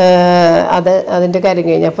അതിൻ്റെ കാര്യം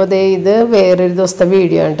കഴിഞ്ഞ് അപ്പോൾ ഇത് വേറൊരു ദിവസത്തെ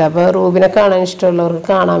വീഡിയോ ആണ് കേട്ടോ. അപ്പോൾ റൂബിനെ കാണാൻ ഇഷ്ടമുള്ളവർക്ക്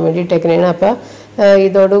കാണാൻ വേണ്ടി ഇട്ടേക്കണേണ്. അപ്പോൾ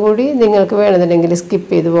ഇതോടുകൂടി നിങ്ങൾക്ക് വേണമെന്നുണ്ടെങ്കിൽ സ്കിപ്പ്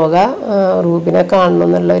ചെയ്ത് പോകാം. റൂബിനെ കാണണം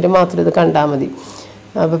എന്നുള്ളവർ മാത്രം ഇത് കണ്ടാൽ മതി.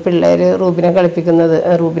 അപ്പോൾ പിള്ളേർ റൂബിനെ കളിപ്പിക്കുന്നത്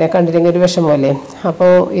റൂബിനെ കണ്ടില്ലെങ്കിൽ ഒരു വിഷമമല്ലേ.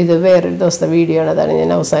 അപ്പോൾ ഇത് വേറൊരു ദിവസത്തെ വീഡിയോ ആണ്, അതാണ്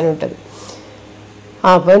ഞാൻ അവസാനം ഇട്ടത്.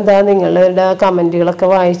 അപ്പോൾ എന്താ നിങ്ങളുടെ കമൻറ്റുകളൊക്കെ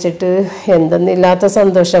വായിച്ചിട്ട് എന്തെന്നില്ലാത്ത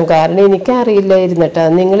സന്തോഷം. കാരണം എനിക്കറിയില്ലായിരുന്നു കേട്ടോ,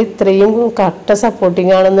 നിങ്ങൾ ഇത്രയും കട്ട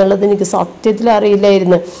സപ്പോർട്ടിങ് ആണെന്നുള്ളത് എനിക്ക് സത്യത്തിൽ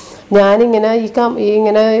അറിയില്ലായിരുന്നു. ഞാനിങ്ങനെ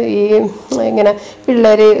ഇങ്ങനെ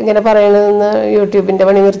പിള്ളേർ ഇങ്ങനെ പറയണതെന്ന് യൂട്യൂബിൻ്റെ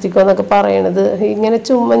പണി നിർത്തിക്കോ എന്നൊക്കെ പറയണത് ഇങ്ങനെ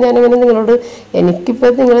ചുമ്മാ ഞാനിങ്ങനെ നിങ്ങളോട്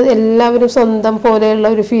എനിക്കിപ്പോൾ നിങ്ങൾ എല്ലാവരും സ്വന്തം പോലെയുള്ള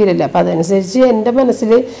ഒരു ഫീലല്ല. അപ്പോൾ അതനുസരിച്ച് എൻ്റെ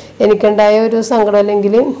മനസ്സിൽ എനിക്കുണ്ടായ ഒരു സങ്കടം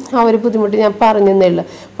അല്ലെങ്കിൽ ആ ഒരു ബുദ്ധിമുട്ട് ഞാൻ പറഞ്ഞതേ ഉള്ളൂ.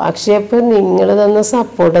 പക്ഷേ ഇപ്പോൾ നിങ്ങൾ തന്ന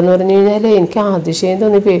സപ്പോർട്ടെന്ന് പറഞ്ഞു കഴിഞ്ഞാൽ എനിക്ക് അതിശയം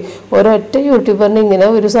തോന്നിപ്പോയി. ഒരൊറ്റ യൂട്യൂബറിന് ഇങ്ങനെ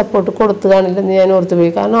ഒരു സപ്പോർട്ട് കൊടുത്തു കാണില്ലെന്ന് ഞാൻ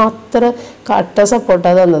ഓർത്തുപോയി. കാരണം അത്ര കട്ട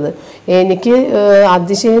സപ്പോർട്ടാണ് തന്നത്. എനിക്ക്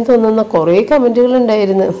അതിശയം തോന്നുന്ന കുറേ കമൻറ്റുകൾ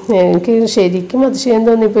ഉണ്ടായിരുന്നു. എനിക്ക് ശരിക്കും അതിശയം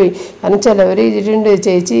തോന്നിപ്പോയി. കാരണം ചിലവർ എഴുതിയിട്ടുണ്ട്,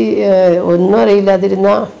 ചേച്ചി ഒന്നും അറിയില്ലാതിരുന്ന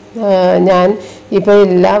ഞാൻ ഇപ്പോൾ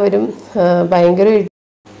എല്ലാവരും ഭയങ്കര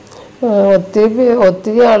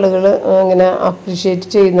ഒത്തിരി ആളുകൾ അങ്ങനെ അപ്രിഷ്യേറ്റ്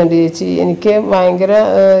ചെയ്യുന്നുണ്ട്. ചേച്ചി എനിക്ക് ഭയങ്കര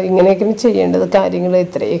ഇങ്ങനെയൊക്കെ ചെയ്യേണ്ടത് കാര്യങ്ങൾ,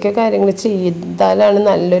 ഇത്രയൊക്കെ കാര്യങ്ങൾ ചെയ്താലാണ്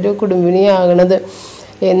നല്ലൊരു കുടുംബിനിയാകണത്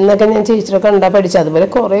എന്നൊക്കെ ഞാൻ ചേച്ചിയുടെ കണ്ടാൽ പഠിച്ചത്. അതുപോലെ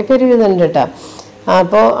കുറേ പേര് എഴുതുന്നുണ്ട് കേട്ടോ.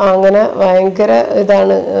 അപ്പോൾ അങ്ങനെ ഭയങ്കര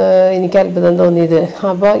ഇതാണ് എനിക്ക് അത്ഭുതം തോന്നിയത്.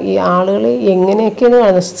 അപ്പോൾ ഈ ആളുകൾ എങ്ങനെയൊക്കെയാണ്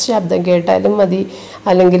കാണുന്നത്, ശബ്ദം കേട്ടാലും മതി,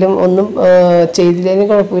 അല്ലെങ്കിലും ഒന്നും ചെയ്തില്ലെങ്കിലും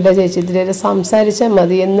കുഴപ്പമില്ല, ചേച്ചി ഇതിലേലും സംസാരിച്ചാൽ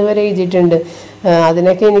മതി എന്ന് വരെ എഴുതിയിട്ടുണ്ട്.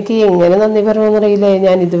 അതിനൊക്കെ എനിക്ക് എങ്ങനെ നന്ദി പറയണമെന്നറിയില്ല.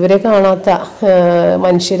 ഞാൻ ഇതുവരെ കാണാത്ത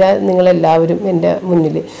മനുഷ്യരാ നിങ്ങളെല്ലാവരും എൻ്റെ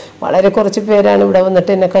മുന്നിൽ. വളരെ കുറച്ച് പേരാണ് ഇവിടെ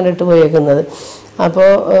വന്നിട്ട് എന്നെ കണ്ടിട്ട് പോയേക്കുന്നത്. അപ്പോൾ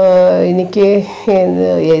എനിക്ക്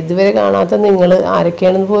ഇതുവരെ കാണാത്ത നിങ്ങൾ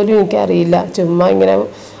ആരൊക്കെയാണെന്ന് പോലും എനിക്കറിയില്ല. ചുമ്മാ ഇങ്ങനെ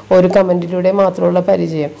ഒരു കമൻറ്റിലൂടെ മാത്രമുള്ള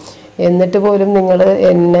പരിചയം. എന്നിട്ട് പോലും നിങ്ങൾ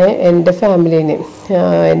എന്നെ, എൻ്റെ ഫാമിലീനെ,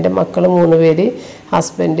 എൻ്റെ മക്കൾ 3 പേര്,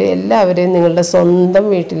 ഹസ്ബൻഡ്, എല്ലാവരെയും നിങ്ങളുടെ സ്വന്തം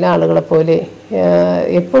വീട്ടിലെ ആളുകളെ പോലെ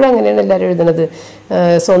എപ്പോഴും അങ്ങനെയാണ് എല്ലാവരും എഴുതുന്നത്.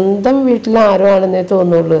 സ്വന്തം വീട്ടിൽ ആരും ആണെന്നേ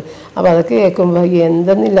തോന്നുള്ളൂ. അപ്പോൾ അതൊക്കെ കേൾക്കുമ്പോൾ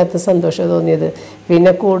എന്തെന്നില്ലാത്ത സന്തോഷം തോന്നിയത്.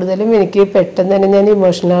 പിന്നെ കൂടുതലും എനിക്ക് പെട്ടെന്ന് തന്നെ ഞാൻ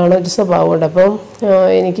ഇമോഷണലാണ് ഒരു സ്വഭാവമുണ്ട്. അപ്പം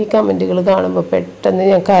എനിക്ക് കമൻറ്റുകൾ കാണുമ്പോൾ പെട്ടെന്ന്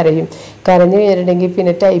ഞാൻ കരഞ്ഞു കഴിഞ്ഞിട്ടുണ്ടെങ്കിൽ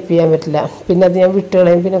പിന്നെ ടൈപ്പ് ചെയ്യാൻ പറ്റില്ല. പിന്നെ അത് ഞാൻ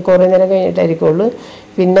വിട്ടുകളയും. പിന്നെ കുറേ നേരം കഴിഞ്ഞിട്ടായിരിക്കുള്ളൂ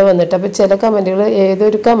പിന്നെ വന്നിട്ട്. അപ്പോൾ ചില കമൻറ്റുകൾ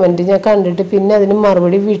ഏതൊരു കമൻറ്റ് ഞാൻ കണ്ടിട്ട് പിന്നെ അതിന്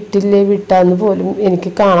മറുപടി വിട്ടാന്ന് പോലും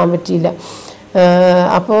എനിക്ക് കാണാൻ പറ്റിയില്ല.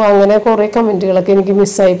 അപ്പോൾ അങ്ങനെ കുറേ കമൻറ്റുകളൊക്കെ എനിക്ക്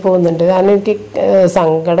മിസ്സായി പോകുന്നുണ്ട്. കാരണം എനിക്ക്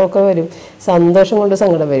സങ്കടമൊക്കെ വരും, സന്തോഷം കൊണ്ട്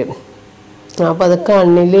സങ്കടം വരും. അപ്പോൾ അത്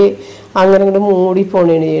കണ്ണിൽ അങ്ങനെ അങ്ങോട്ട് മൂടി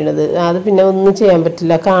പോണേണ് ചെയ്യണത്. അത് പിന്നെ ഒന്നും ചെയ്യാൻ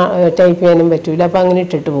പറ്റില്ല, ടൈപ്പ് ചെയ്യാനും പറ്റില്ല. അപ്പോൾ അങ്ങനെ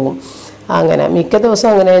ഇട്ടിട്ട് പോകും. അങ്ങനെ മിക്ക ദിവസം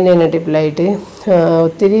അങ്ങനെ തന്നെയാണ് ടിപ്പിലായിട്ട്.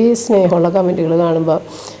 ഒത്തിരി സ്നേഹമുള്ള കമൻറ്റുകൾ കാണുമ്പോൾ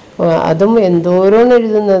അതും എന്തോരോന്ന്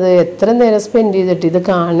എഴുതുന്നത്, എത്ര നേരം സ്പെൻഡ് ചെയ്തിട്ട് ഇത്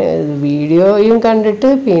വീഡിയോയും കണ്ടിട്ട്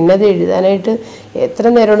പിന്നെ അത് എഴുതാനായിട്ട് എത്ര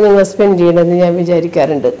നേരമാണ് നിങ്ങൾ സ്പെൻഡ് ചെയ്യണമെന്ന് ഞാൻ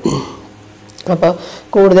വിചാരിക്കാറുണ്ട്. അപ്പോൾ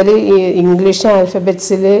കൂടുതൽ ഈ ഇംഗ്ലീഷ്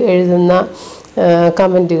ആൽഫബറ്റ്സിൽ എഴുതുന്ന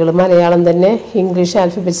കമൻറ്റുകൾ മലയാളം തന്നെ ഇംഗ്ലീഷ്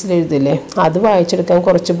ആൽഫബറ്റ്സിൽ എഴുതില്ലേ, അത് വായിച്ചെടുക്കാൻ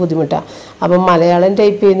കുറച്ച് ബുദ്ധിമുട്ടാണ്. അപ്പം മലയാളം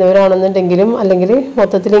ടൈപ്പ് ചെയ്യുന്നവരാണെന്നുണ്ടെങ്കിലും അല്ലെങ്കിൽ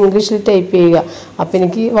മൊത്തത്തിൽ ഇംഗ്ലീഷിൽ ടൈപ്പ് ചെയ്യുക, അപ്പം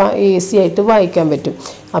എനിക്ക് ഈസി ആയിട്ട് വായിക്കാൻ പറ്റും.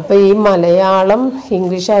 അപ്പോൾ ഈ മലയാളം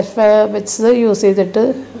ഇംഗ്ലീഷ് ആൽഫബറ്റ്സ് യൂസ് ചെയ്തിട്ട്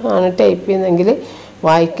ആണ് ടൈപ്പ് ചെയ്യുന്നതെങ്കിൽ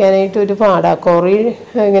വായിക്കാനായിട്ട് ഒരു പാടാണ്. കുറേ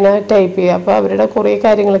ഇങ്ങനെ ടൈപ്പ് ചെയ്യുക. അപ്പോൾ അവരുടെ കുറേ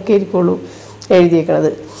കാര്യങ്ങളൊക്കെ ആയിരിക്കുള്ളൂ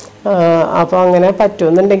എഴുതിയേക്കണത്. അപ്പോൾ അങ്ങനെ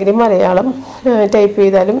പറ്റുമെന്നുണ്ടെങ്കിൽ മലയാളം ടൈപ്പ്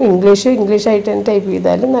ചെയ്താലും ഇംഗ്ലീഷായിട്ട് തന്നെ ടൈപ്പ്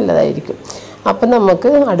ചെയ്താലും നല്ലതായിരിക്കും. അപ്പം നമുക്ക്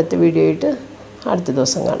അടുത്ത വീഡിയോ ആയിട്ട് അടുത്ത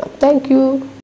ദിവസം കാണാം. Thank you.